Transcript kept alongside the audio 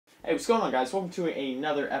Hey, what's going on, guys? Welcome to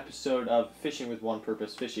another episode of Fishing with One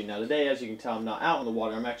Purpose Fishing. Now today, as you can tell, I'm not out on the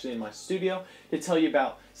water. I'm actually in my studio to tell you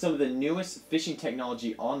about some of the newest fishing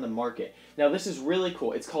technology on the market. Now this is really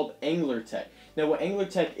cool. It's called Anglr Tech. Now what Anglr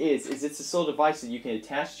Tech is it's this little device that you can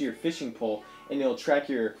attach to your fishing pole, and it'll track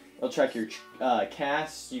your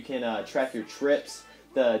casts. You can track your trips,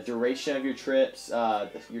 the duration of your trips,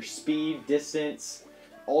 your speed, distance,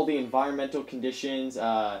 all the environmental conditions.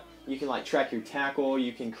 You can track your tackle.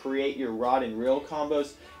 You can create your rod and reel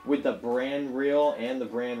combos with the brand reel and the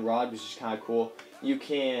brand rod, which is kind of cool. You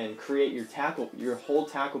can create your tackle, your whole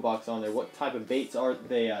tackle box on there. What type of baits are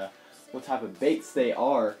they? What type of baits they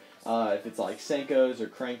are? If it's like Senkos or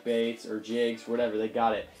crankbaits or jigs, whatever, they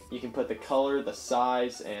got it. You can put the color, the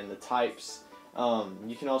size, and the types.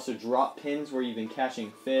 You can also drop pins where you've been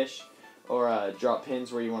catching fish, or drop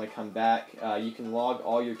pins where you want to come back. You can log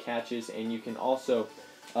all your catches, and you can also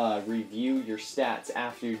review your stats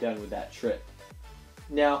after you're done with that trip.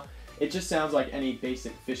 Now, it just sounds like any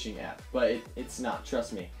basic fishing app, but it's not,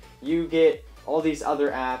 trust me. You get all these other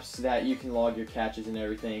apps that you can log your catches and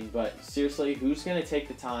everything, but seriously, who's going to take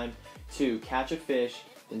the time to catch a fish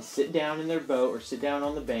and sit down in their boat or sit down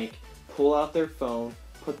on the bank, pull out their phone,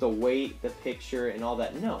 put the weight, the picture, and all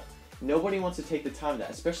that? No. Nobody wants to take the time to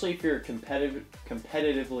that, especially if you're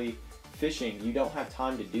competitively fishing. You don't have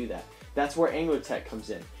time to do that. That's where Anglr Tech comes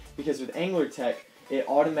in, because with Anglr Tech, it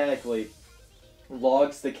automatically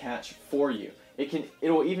logs the catch for you.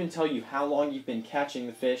 It'll even tell you how long you've been catching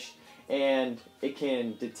the fish, and it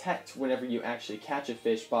can detect whenever you actually catch a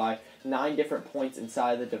fish by 9 different points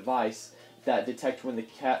inside the device that detect when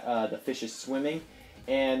the fish is swimming.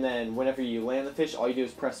 And then whenever you land the fish, all you do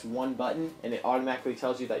is press one button, and it automatically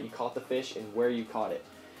tells you that you caught the fish and where you caught it.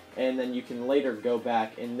 And then you can later go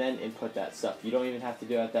back and then input that stuff. You don't even have to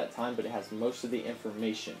do it at that time, but it has most of the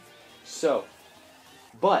information. So,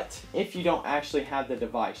 but if you don't actually have the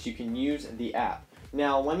device, you can use the app.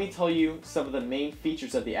 Now, let me tell you some of the main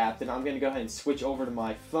features of the app, then I'm going to go ahead and switch over to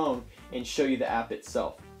my phone and show you the app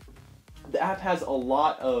itself. The app has a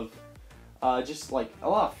lot of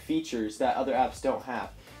features that other apps don't have.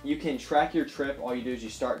 You can track your trip. All you do is you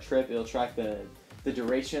start trip. It'll track the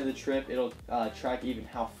duration of the trip. It'll track even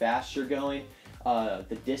how fast you're going,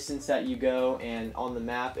 the distance that you go, and on the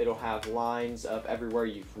map it'll have lines of everywhere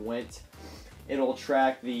you've went. It'll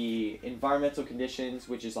track the environmental conditions,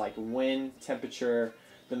 which is like wind, temperature,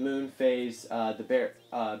 the moon phase, the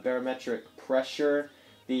barometric pressure,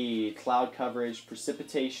 the cloud coverage,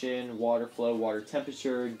 precipitation, water flow, water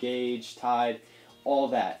temperature, gauge, tide, all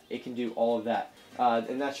that. It can do all of that.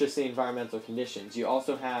 And that's just the environmental conditions. You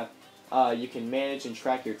also have you can manage and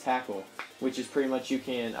track your tackle, which is pretty much you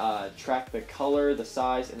can track the color, the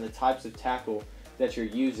size, and the types of tackle that you're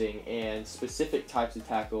using, and specific types of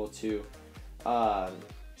tackle to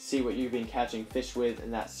see what you've been catching fish with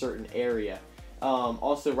in that certain area.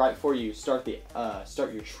 Also, right before you start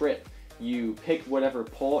your trip, you pick whatever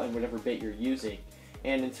pole and whatever bait you're using,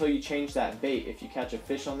 and until you change that bait, if you catch a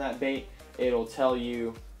fish on that bait, it'll tell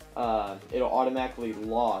you, it'll automatically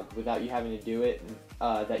log without you having to do it,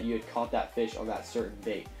 that you had caught that fish on that certain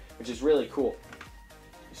bait, which is really cool.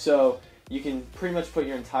 So you can pretty much put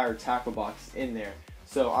your entire tackle box in there.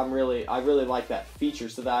 So I really like that feature,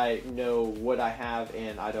 so that I know what I have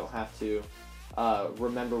and I don't have to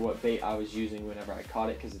remember what bait I was using whenever I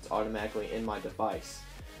caught it, because it's automatically in my device.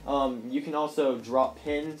 You can also drop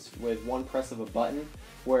pins with one press of a button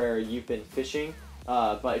where you've been fishing.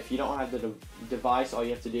 But if you don't have the device, all you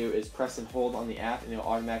have to do is press and hold on the app, and it'll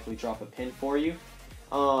automatically drop a pin for you.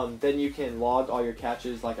 Then you can log all your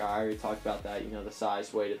catches, like I already talked about that, you know, the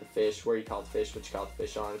size, weight of the fish, where you caught the fish, what you caught the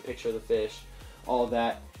fish on, a picture of the fish, all of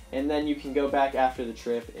that. And then you can go back after the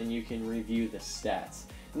trip and you can review the stats.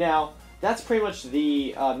 Now, that's pretty much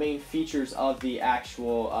the main features of the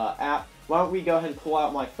actual app. Why don't we go ahead and pull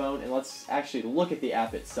out my phone and let's actually look at the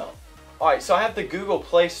app itself. Alright, so I have the Google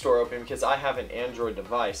Play Store open because I have an Android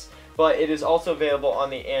device, but it is also available on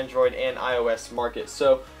the Android and iOS market.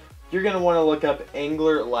 So you're going to want to look up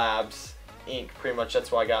Anglr LABS Inc. Pretty much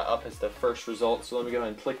that's what I got up as the first result. So let me go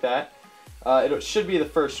ahead and click that. It should be the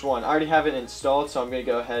first one. I already have it installed, so I'm going to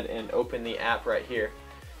go ahead and open the app right here.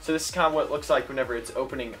 So this is kind of what it looks like whenever it's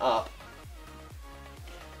opening up.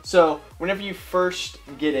 So whenever you first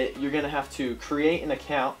get it, you're going to have to create an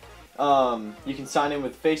account. You can sign in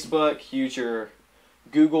with Facebook, use your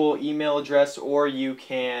Google email address, or you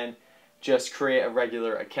can just create a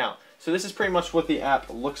regular account. So this is pretty much what the app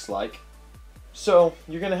looks like. So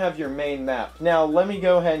you're going to have your main map. Now let me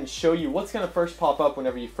go ahead and show you what's going to first pop up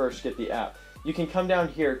whenever you first get the app. You can come down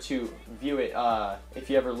here to view it. If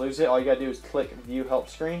you ever lose it, all you got to do is click View Help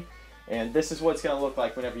Screen, And this is what it's going to look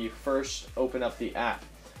like whenever you first open up the app.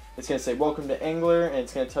 It's going to say welcome to Anglr, and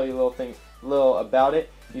it's going to tell you a little about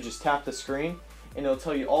it. You just tap the screen and it'll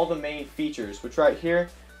tell you all the main features, which right here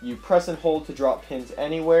you press and hold to drop pins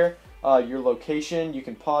anywhere. Your location, you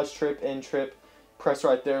can pause trip, end trip, press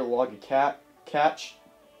right there, log a catch.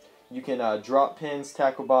 You can drop pins,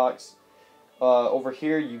 tackle box. Over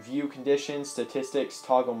here you view conditions, statistics,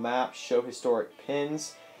 toggle maps, show historic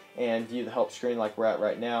pins, and view the help screen like we're at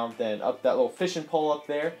right now. Then up that little fishing pole up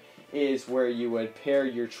there is where you would pair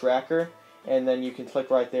your tracker, and then you can click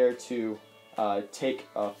right there to take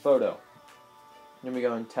a photo. Then we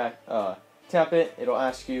go and tap it. It'll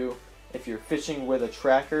ask you if you're fishing with a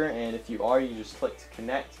tracker, and if you are, you just click to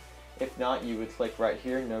connect. If not, you would click right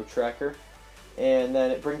here, no tracker, and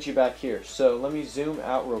then it brings you back here. So let me zoom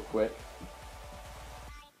out real quick,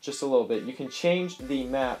 just a little bit. You can change the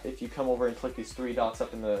map if you come over and click these three dots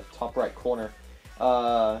up in the top right corner.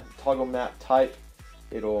 Toggle map type,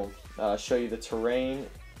 it'll show you the terrain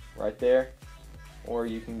right there, or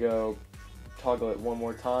you can go toggle it one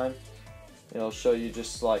more time. It'll show you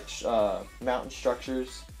just like mountain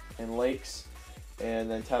structures and lakes,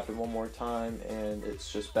 and then tap it one more time and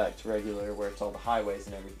it's just back to regular where it's all the highways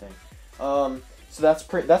and everything. So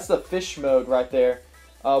that's the fish mode right there.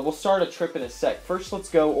 We'll start a trip in a sec. First, let's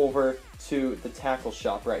go over to the tackle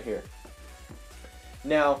shop right here.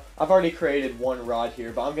 Now, I've already created one rod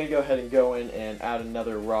here, but I'm going to go ahead and go in and add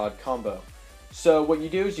another rod combo. So what you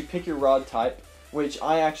do is you pick your rod type, which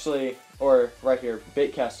I actually, or right here,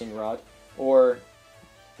 bait casting rod, or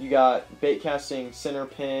you got bait casting, center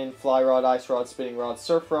pin, fly rod, ice rod, spinning rod,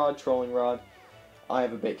 surf rod, trolling rod. I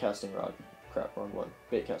have a bait casting rod. Crap, wrong one.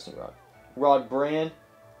 Bait casting rod. Rod brand.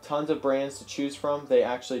 Tons of brands to choose from. They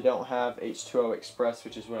actually don't have H2O Express,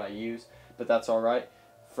 which is what I use, but that's alright.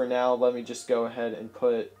 For now, let me just go ahead and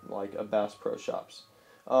put like a Bass Pro Shops.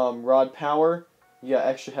 Rod power, you got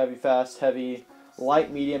extra heavy, fast, heavy,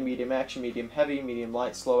 light, medium, medium action, medium heavy, medium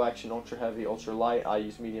light, slow action, ultra heavy, ultra light. I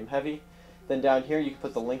use medium heavy. Then down here you can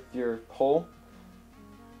put the length of your pole.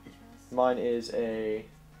 Mine is a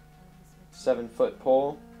 7-foot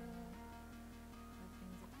pole.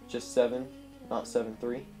 Just 7. Not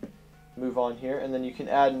 7.3. Move on here, and then you can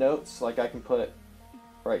add notes. Like I can put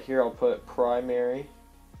right here, I'll put primary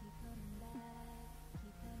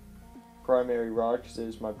rod because it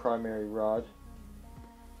is my primary rod,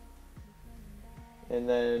 and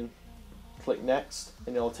then click next,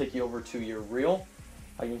 and it'll take you over to your reel.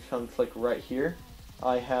 I can come click right here.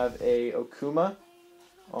 I have a Okuma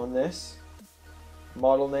on this.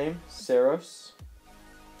 Model name Saros.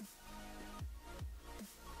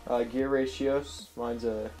 Gear ratios, mine's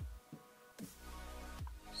a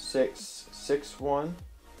 6.61.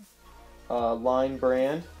 Line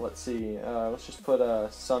brand, let's see, let's just put a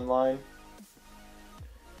Sunline.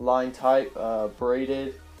 Line type,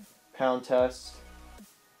 braided, pound test,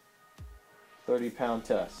 30-pound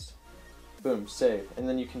test. Boom, save. And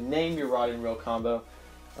then you can name your rod and reel combo.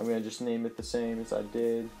 I'm going to just name it the same as I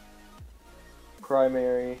did.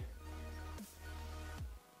 Primary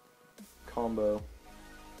combo.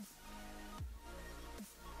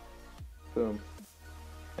 Boom.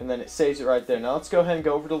 And then it saves it right there. Now let's go ahead and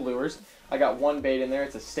go over to lures. I got one bait in there.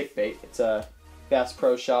 It's a stick bait. It's a Bass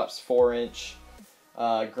Pro Shops 4-inch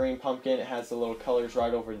green pumpkin. It has the little colors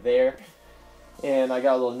right over there. And I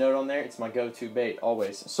got a little note on there. It's my go-to bait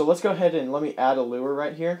always. So let's go ahead and let me add a lure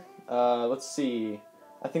right here. Let's see.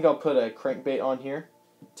 I think I'll put a crankbait on here.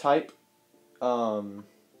 Type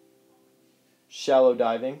shallow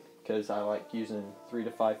diving because I like using 3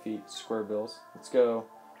 to 5 feet square bills. Let's go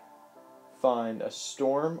find a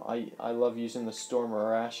storm. I love using the Storm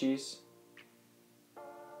Arashis. See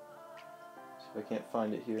if I can't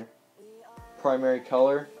find it here. Primary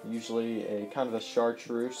color, usually a kind of a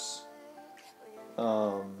chartreuse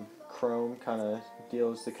chrome kind of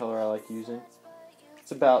deal is the color I like using.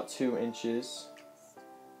 It's about 2 inches.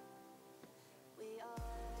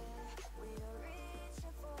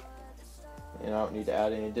 And I don't need to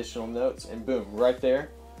add any additional notes. And boom, right there.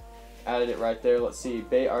 Added it right there. Let's see,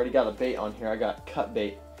 bait. I already got a bait on here. I got cut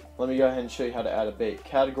bait. Let me go ahead and show you how to add a bait.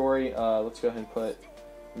 Category, let's go ahead and put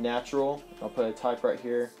natural. I'll put a type right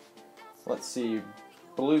here. Let's see,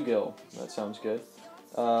 bluegill. That sounds good.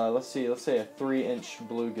 Let's say a 3-inch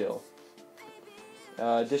bluegill.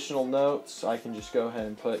 Additional notes, I can just go ahead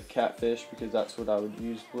and put catfish because that's what I would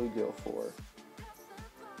use bluegill for.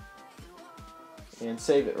 And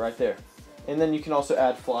save it right there. And then you can also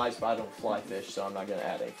add flies, but I don't fly fish, so I'm not going to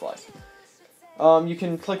add any flies. You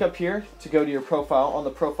can click up here to go to your profile. On the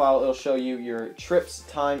profile, it'll show you your trips,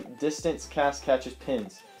 time, distance, cast, catches,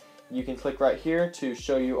 pins. You can click right here to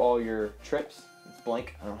show you all your trips.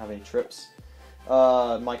 blank. I don't have any trips.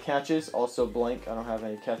 My catches, also blank. I don't have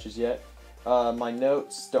any catches yet. My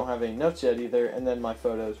notes, don't have any notes yet either. And then my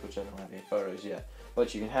photos, which I don't have any photos yet.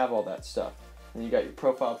 But you can have all that stuff. And you got your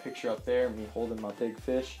profile picture up there, me holding my big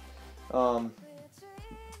fish.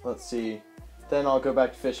 Let's see. Then I'll go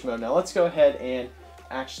back to fish mode. Now let's go ahead and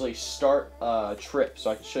actually start a trip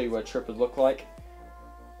so I can show you what a trip would look like.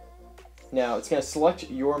 Now it's going to select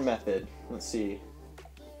your method. Let's see.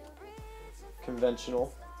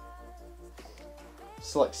 Conventional.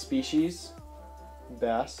 Select species.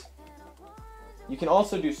 Bass. You can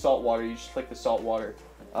also do saltwater. You just click the saltwater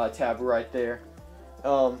tab right there.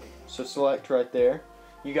 So select right there.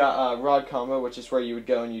 You got rod combo, which is where you would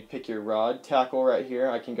go and you'd pick your rod. Tackle right here.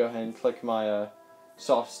 I can go ahead and click my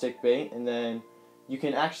soft stick bait, and then you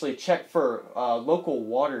can actually check for local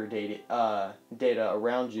water data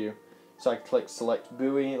around you. So I click select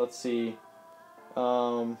buoy. Let's see,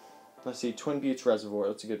 Twin Buttes Reservoir.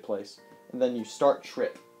 That's a good place. And then you start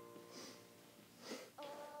trip.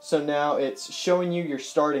 So now it's showing you your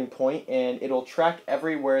starting point, and it'll track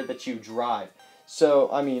everywhere that you drive. So,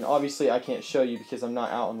 I mean, obviously I can't show you because I'm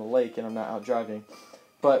not out on the lake and I'm not out driving.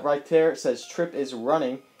 But right there it says trip is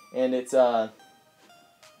running, and it's, let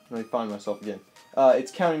me find myself again.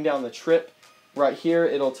 It's counting down the trip. Right here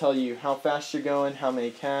it'll tell you how fast you're going, how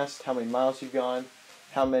many casts, how many miles you've gone,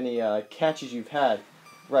 how many catches you've had.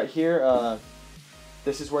 Right here,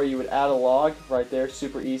 this is where you would add a log right there,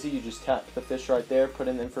 super easy. You just tap the fish right there, put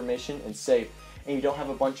in the information, and save. And you don't have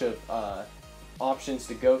a bunch of options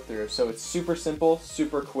to go through, so it's super simple,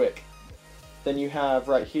 super quick. Then you have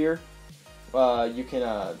right here, you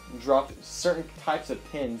can drop certain types of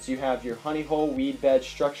pins. You have your honey hole, weed bed,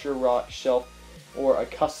 structure, rock, shelf, or a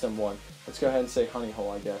custom one. Let's go ahead and say honey hole,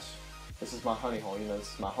 I guess. This is my honey hole, you know,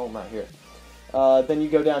 this is my home right here. Then you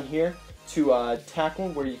go down here to tackle,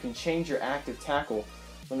 where you can change your active tackle.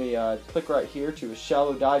 Let me click right here to a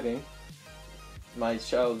shallow diving, my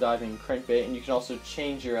shallow diving crankbait, and you can also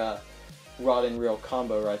change your rod and reel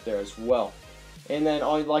combo right there as well. And then,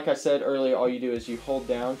 like I said earlier, all you do is you hold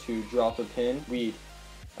down to drop a pin. Weed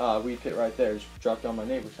pit right there. Just dropped on my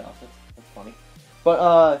neighbor's house. That's funny.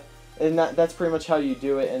 But and that's pretty much how you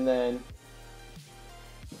do it. And then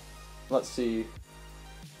let's see.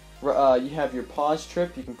 You have your pause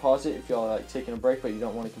trip. You can pause it if you're like taking a break, but you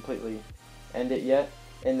don't want to completely end it yet.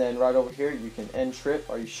 And then right over here, you can end trip.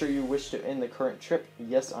 Are you sure you wish to end the current trip?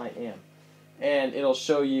 Yes, I am. And it'll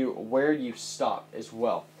show you where you stopped as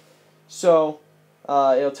well. So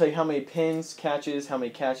it'll tell you how many pins, catches, how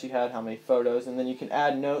many catches you had, how many photos, and then you can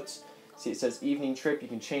add notes. See, it says evening trip. You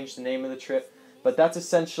can change the name of the trip, but that's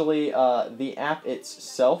essentially the app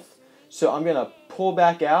itself. So I'm gonna pull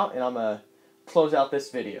back out and I'm gonna close out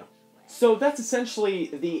this video. So that's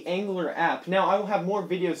essentially the Anglr app. Now I will have more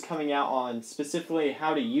videos coming out on specifically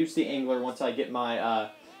how to use the Anglr once I get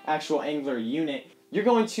my actual Anglr unit. You're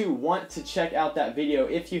going to want to check out that video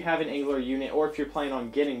if you have an Anglr unit or if you're planning on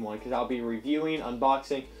getting one, because I'll be reviewing,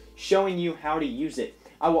 unboxing, showing you how to use it.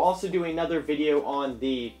 I will also do another video on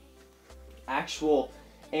the actual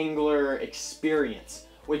Anglr experience,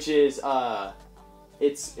 which is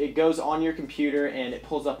it goes on your computer and it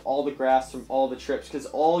pulls up all the graphs from all the trips, because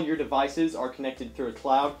all your devices are connected through a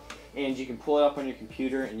cloud, and you can pull it up on your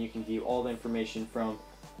computer and you can view all the information from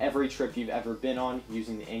every trip you've ever been on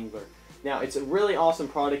using the Anglr. Now, it's a really awesome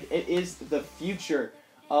product. It is the future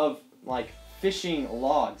of like fishing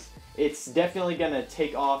logs. It's definitely gonna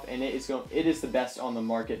take off, and it is the best on the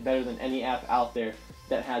market, better than any app out there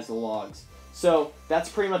that has the logs. So that's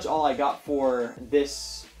pretty much all I got for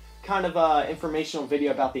this kind of informational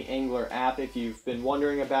video about the Anglr app. If you've been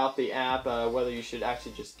wondering about the app, whether you should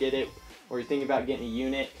actually just get it or you're thinking about getting a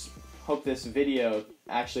unit, hope this video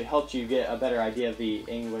actually helped you get a better idea of the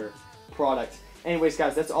Anglr product. Anyways,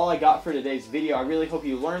 guys, that's all I got for today's video. I really hope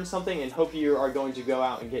you learned something, and hope you are going to go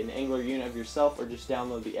out and get an Anglr unit of yourself, or just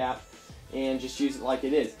download the app and just use it like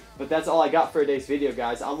it is. But that's all I got for today's video,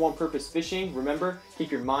 guys. I'm One Purpose Fishing. Remember,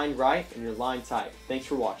 keep your mind right and your line tight. Thanks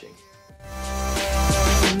for watching.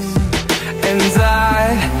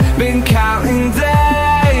 And